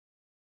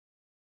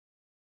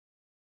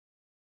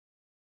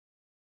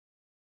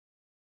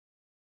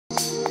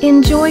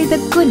Enjoy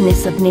the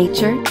goodness of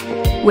nature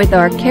with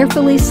our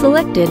carefully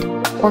selected,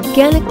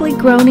 organically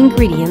grown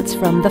ingredients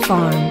from the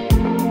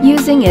farm,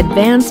 using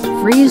advanced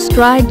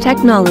freeze-dried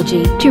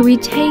technology to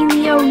retain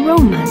the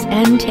aromas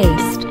and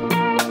taste.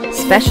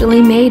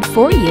 Specially made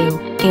for you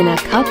in a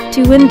cup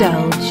to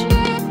indulge.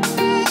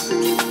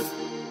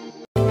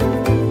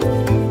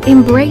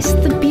 Embrace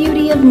the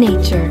beauty of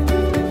nature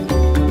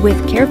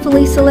with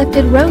carefully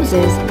selected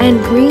roses and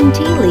green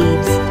tea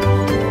leaves.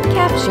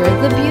 Capture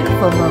the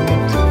beautiful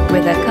moment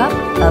with a cup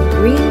of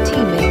green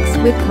tea mix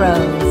with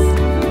rose.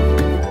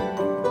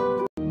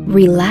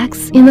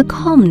 Relax in the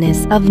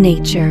calmness of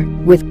nature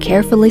with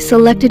carefully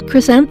selected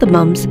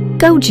chrysanthemums,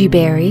 goji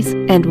berries,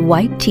 and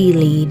white tea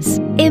leaves.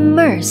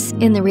 Immerse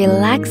in the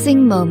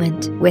relaxing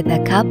moment with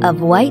a cup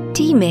of white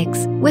tea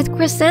mix with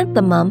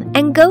chrysanthemum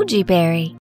and goji berry.